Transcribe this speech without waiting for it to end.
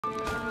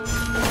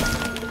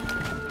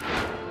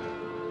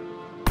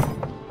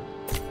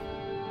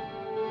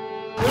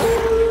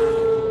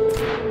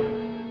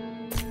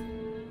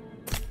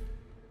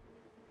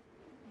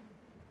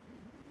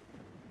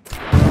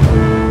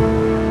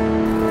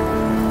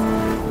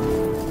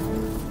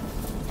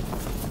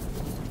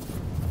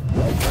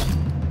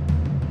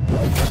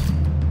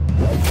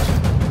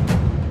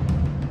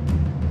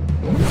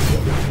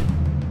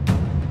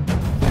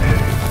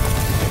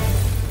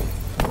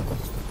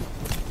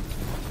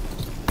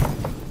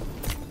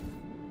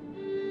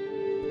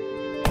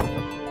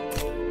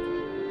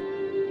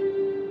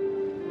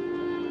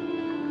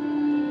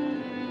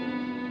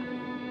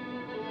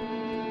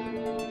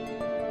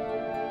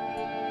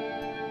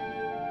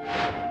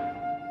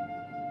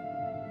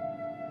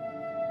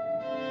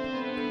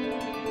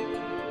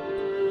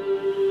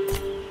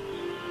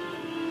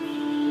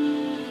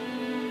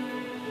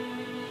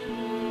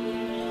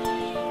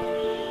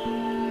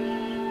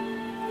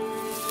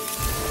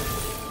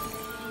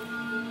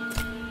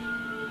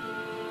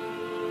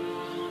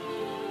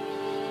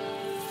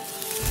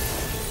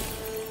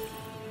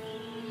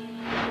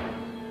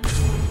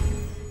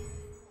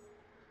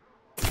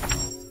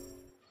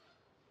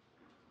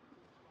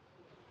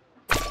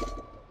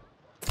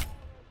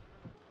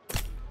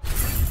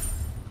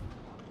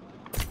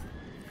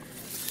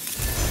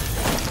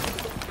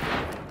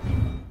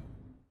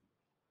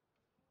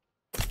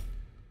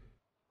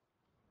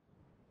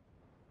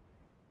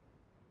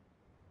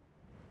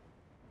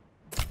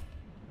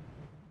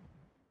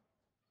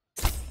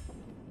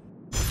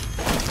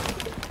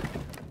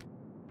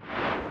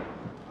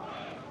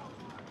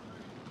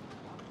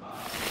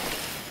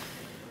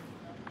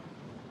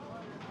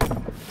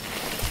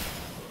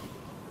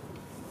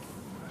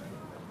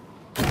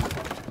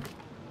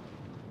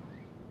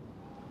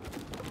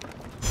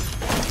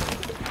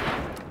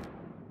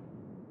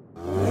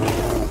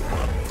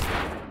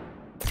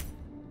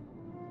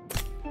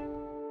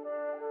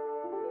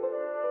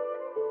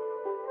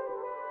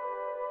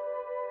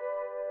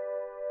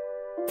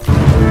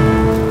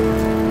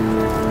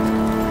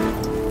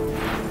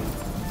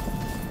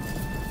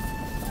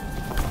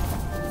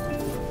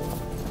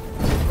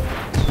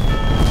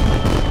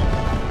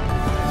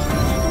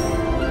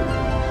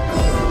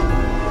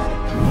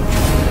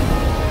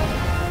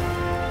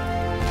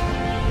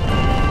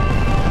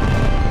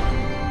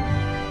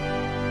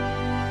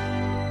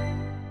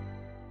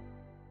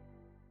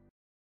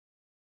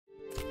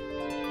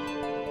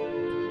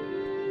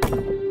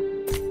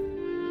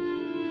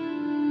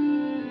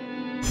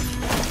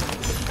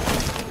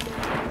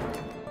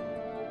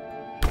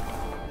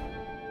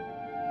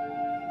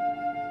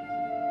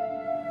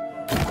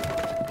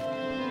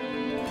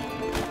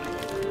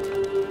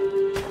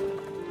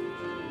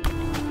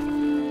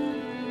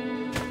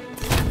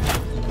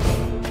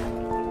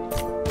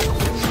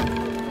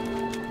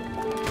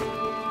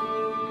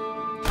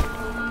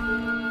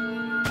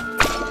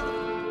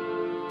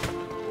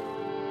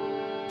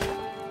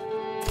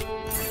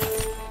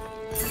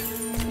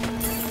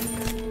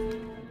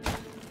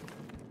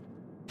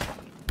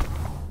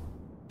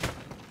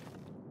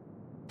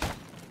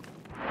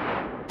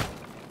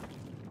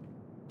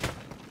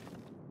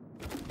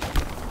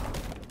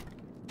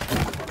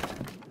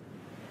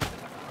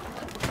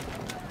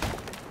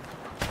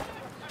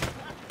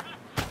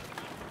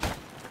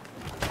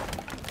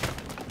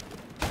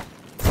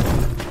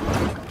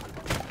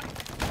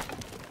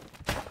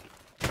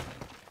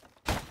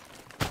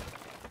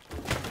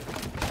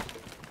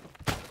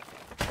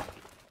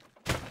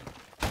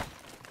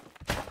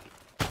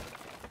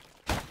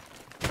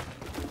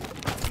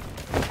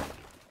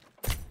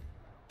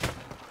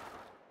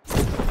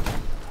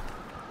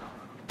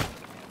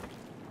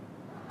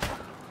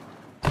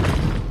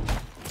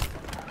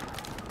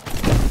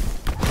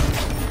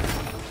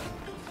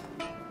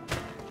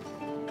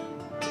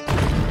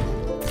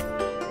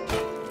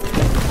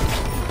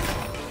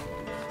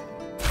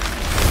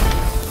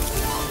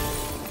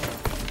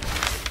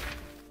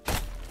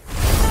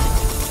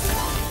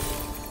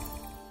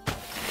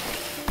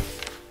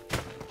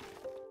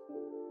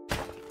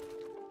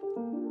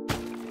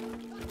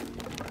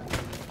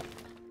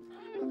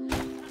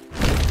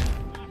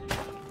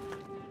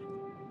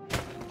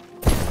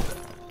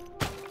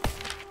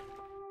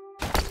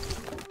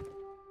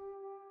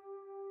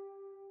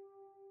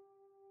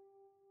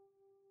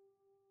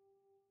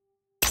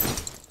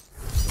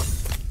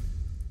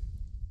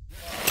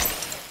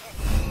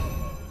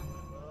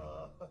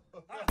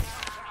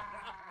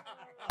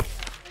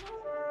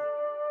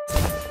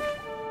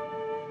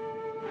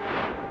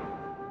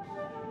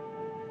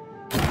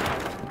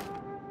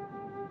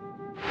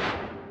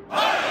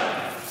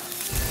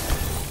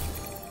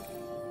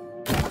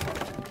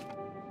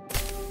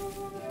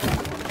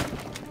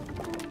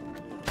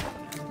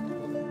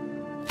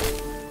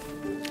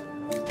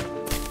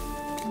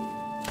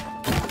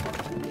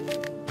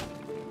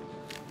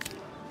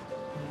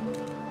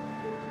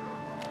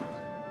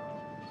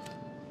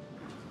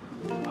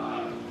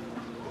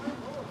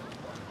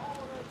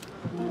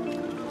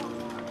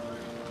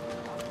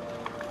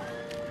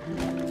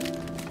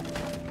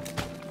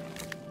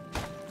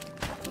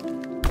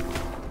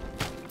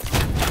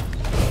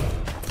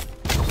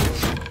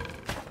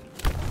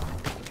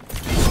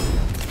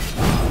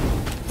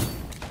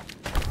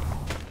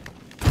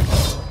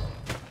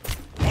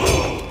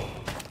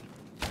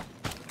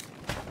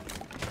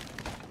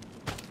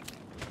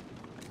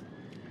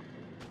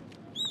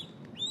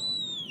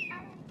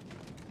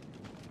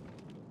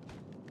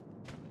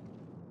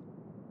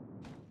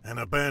An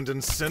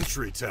abandoned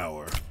sentry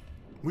tower.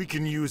 We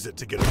can use it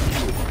to get a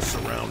view of our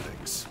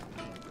surroundings.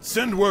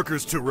 Send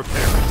workers to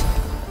repair it.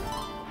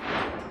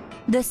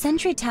 The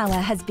sentry tower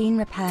has been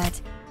repaired,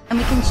 and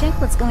we can check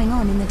what's going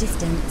on in the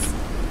distance.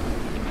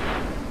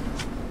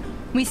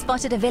 We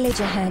spotted a village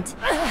ahead.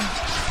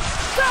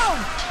 Go!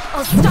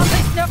 I'll stop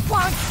this nerf.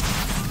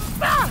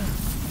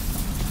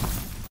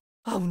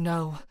 Oh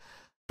no.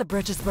 The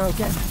bridge is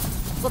broken.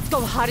 Let's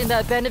go hide in the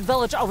abandoned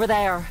village over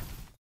there.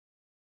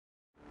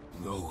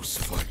 Those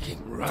fucking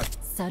rats.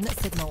 Send a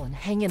signal and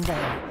hang in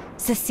there.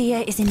 Cecilia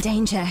is in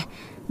danger.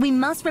 We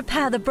must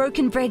repair the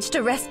broken bridge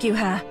to rescue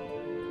her.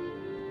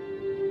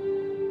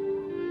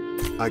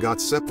 I got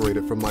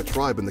separated from my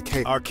tribe in the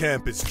cave. Our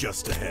camp is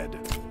just ahead.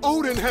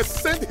 Odin has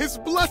sent his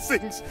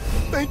blessings!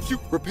 Thank you.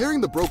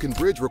 Repairing the broken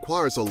bridge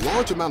requires a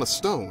large amount of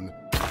stone.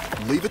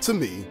 Leave it to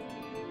me.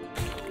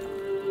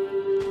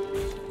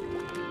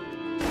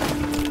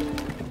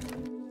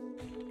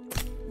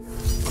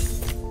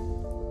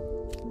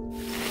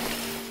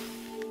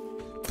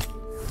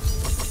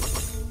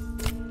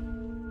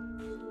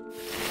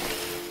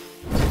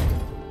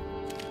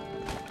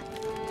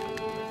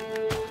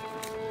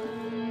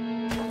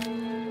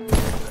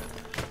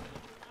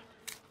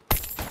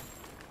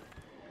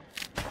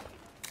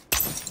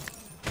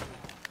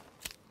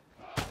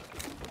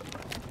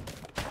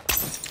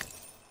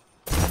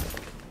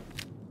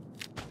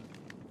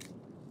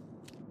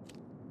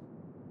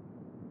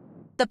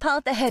 The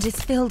path ahead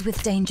is filled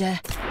with danger.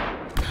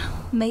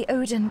 May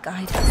Odin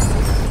guide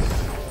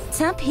us.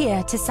 Tap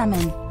here to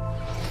summon.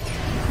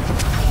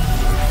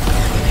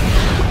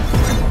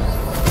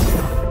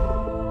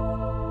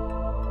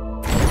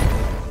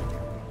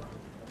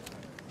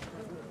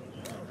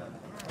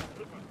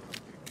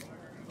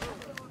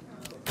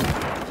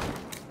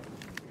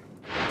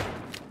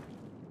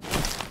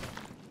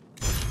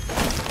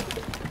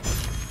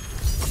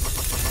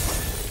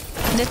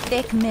 The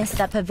thick mist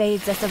that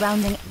pervades the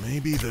surrounding.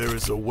 Maybe there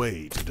is a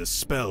way to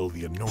dispel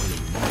the annoying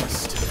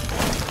mist.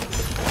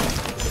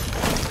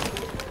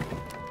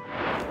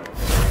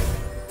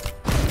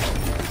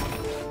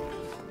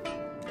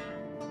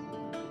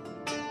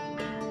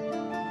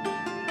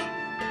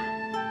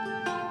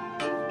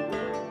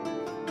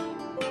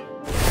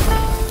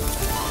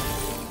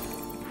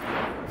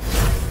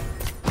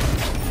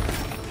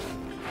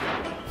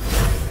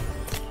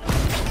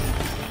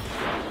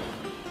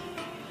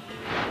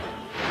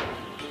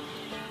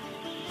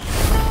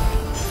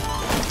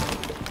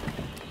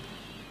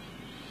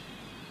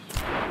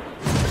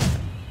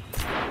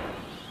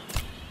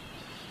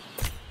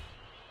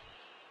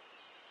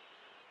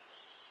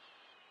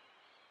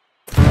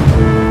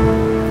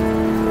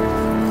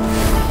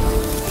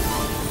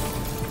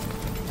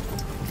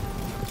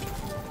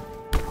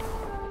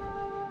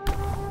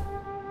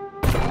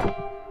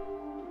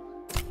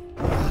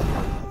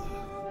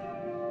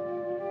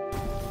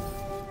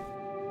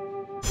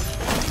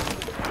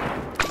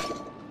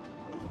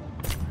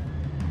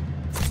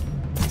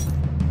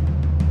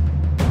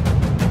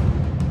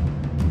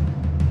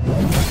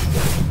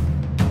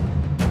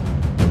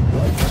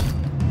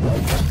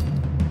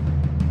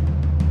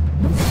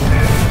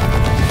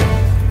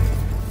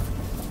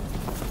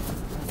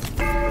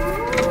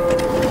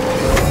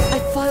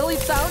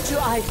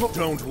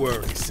 Don't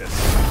worry, sister.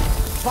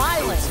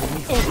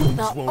 Violence is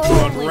the won't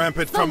run only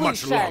rampant for much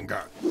solution.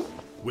 longer.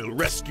 We'll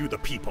rescue the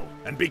people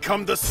and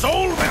become the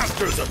sole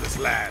masters of this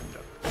land.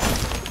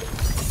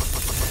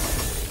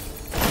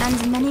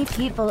 And many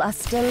people are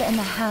still in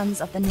the hands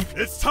of the Nif.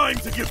 It's time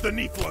to give the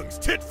Niflungs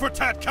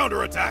tit-for-tat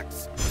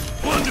counterattacks.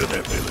 Plunder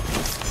their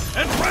villages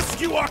and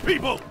rescue our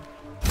people.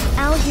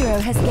 Our hero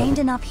has gained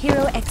enough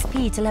hero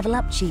XP to level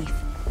up, Chief.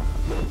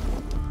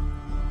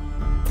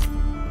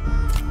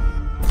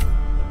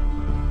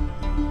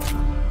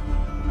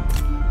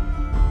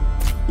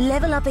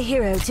 Level up a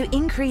hero to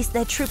increase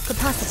their troop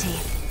capacity.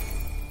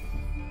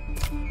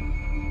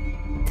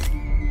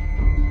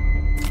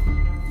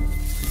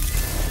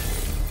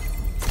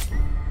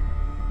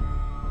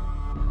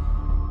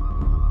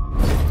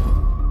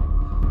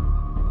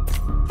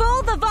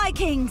 For the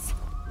Vikings!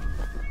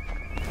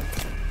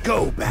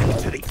 Go back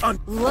to the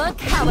Look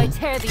how I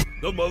tear the...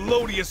 The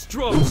melodious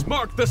drums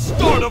mark the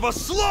start of a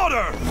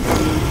slaughter!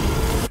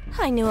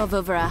 I knew of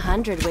over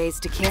 100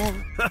 ways to kill.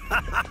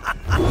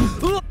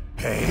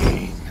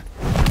 pain.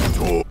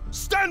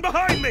 Stand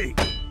behind me!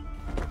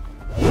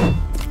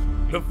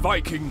 The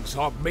Vikings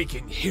are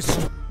making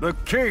history. The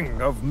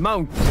King of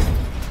Mountains.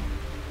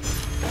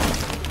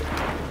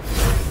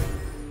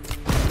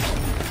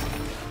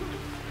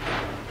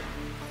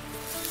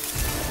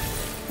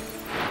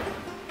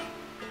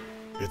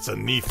 It's a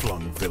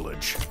Niflung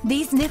village.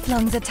 These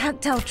Niflungs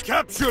attacked our...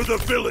 Capture the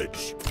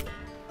village!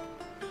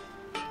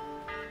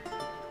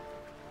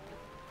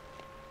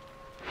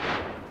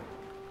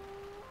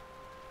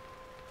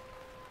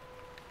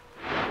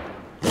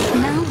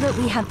 Now that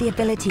we have the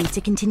ability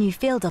to continue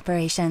field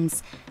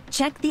operations,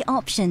 check the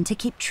option to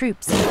keep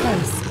troops in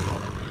place.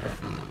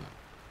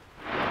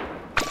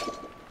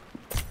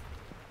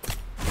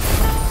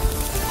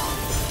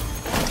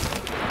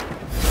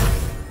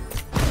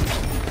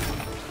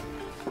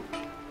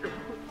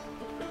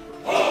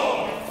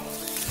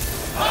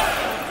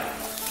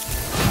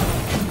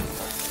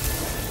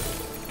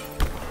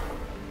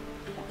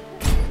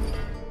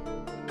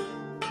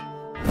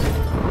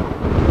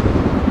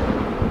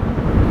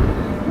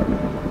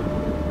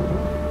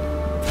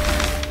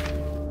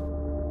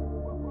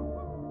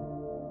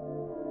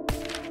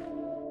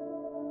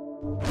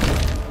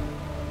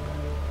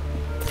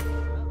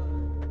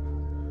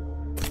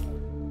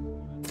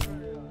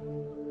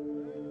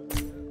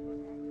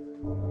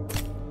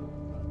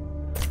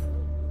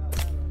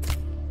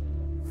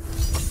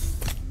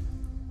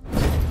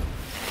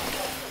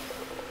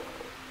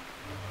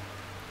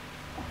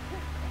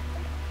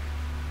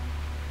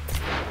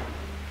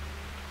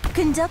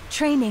 Conduct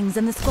trainings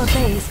in the squad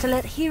base to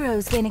let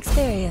heroes gain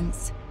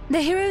experience.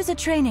 The heroes are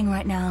training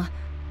right now.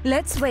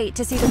 Let's wait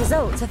to see the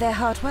results of their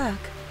hard work.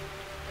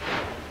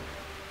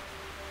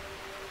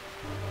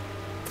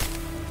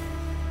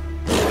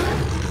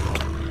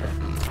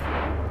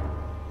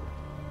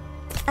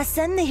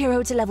 Ascend the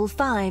hero to level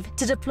 5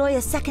 to deploy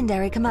a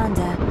secondary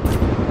commander.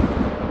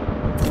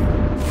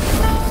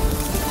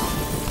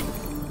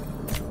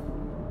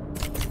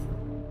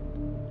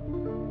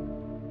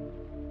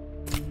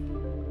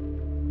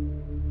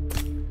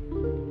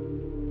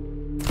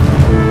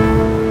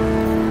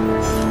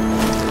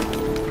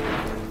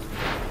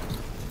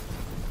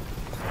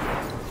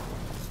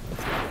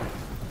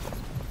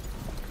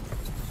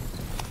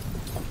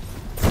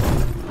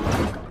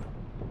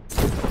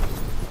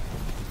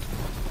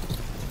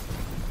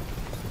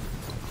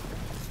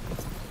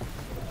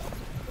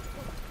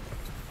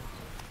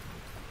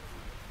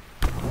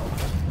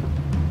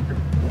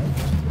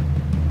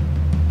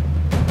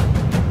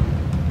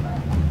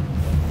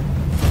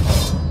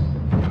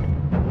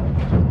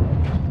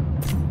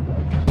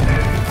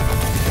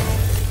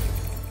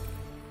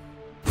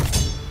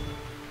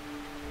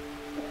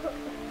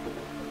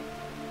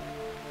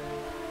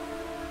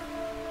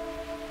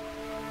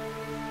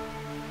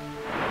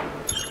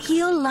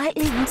 Heal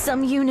lightly when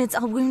some units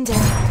are wounded.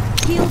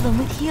 Heal them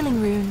with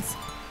healing runes.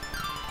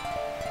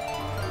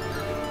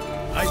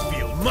 I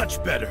feel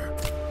much better.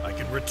 I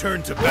can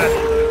return to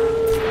battle now.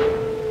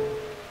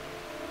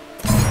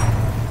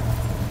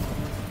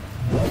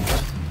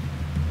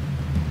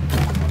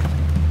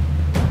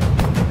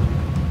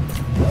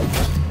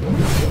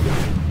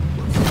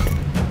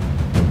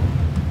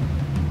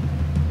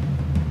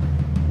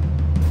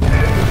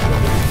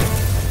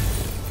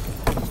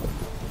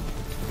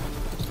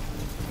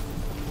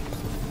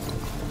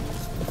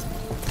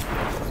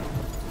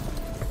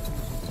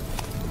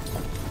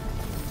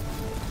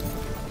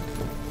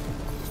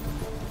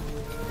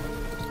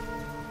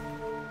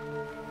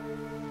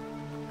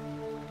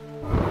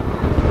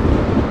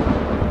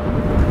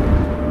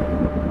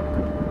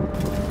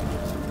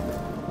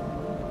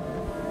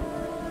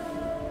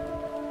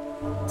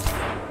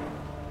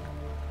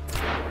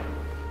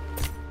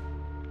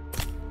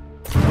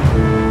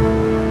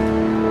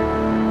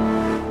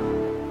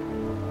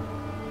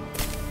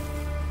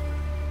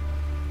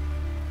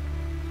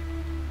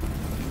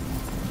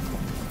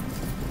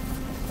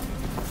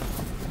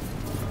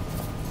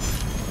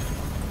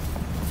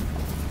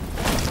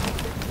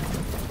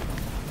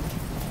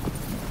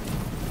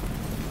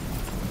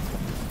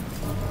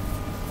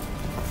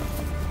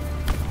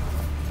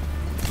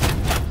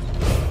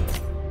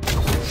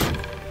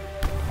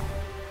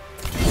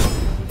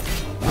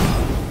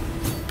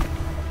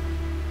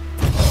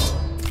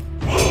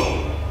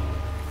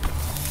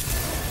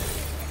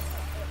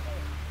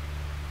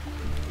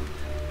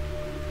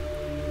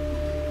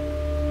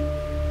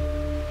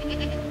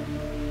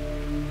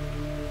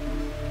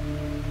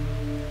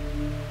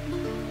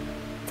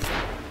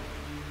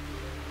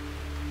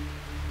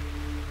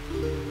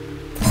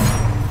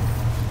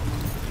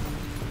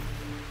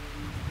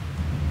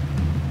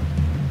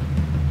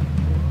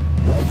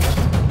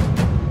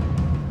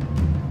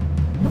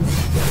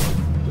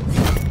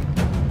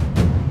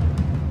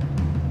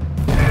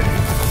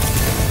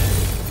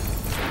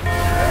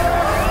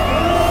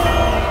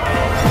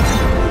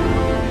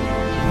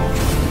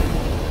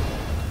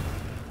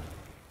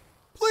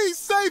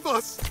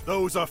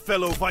 Those are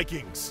fellow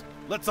Vikings.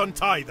 Let's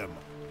untie them.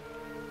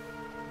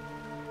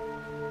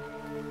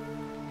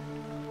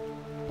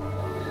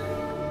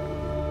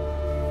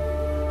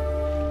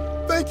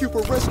 Thank you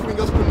for rescuing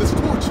us from this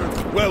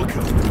torture.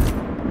 Welcome.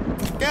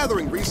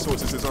 Gathering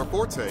resources is our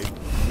forte.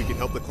 We can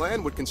help the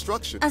clan with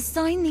construction.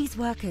 Assign these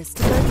workers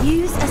to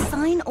use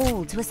assign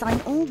all to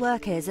assign all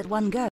workers at one go.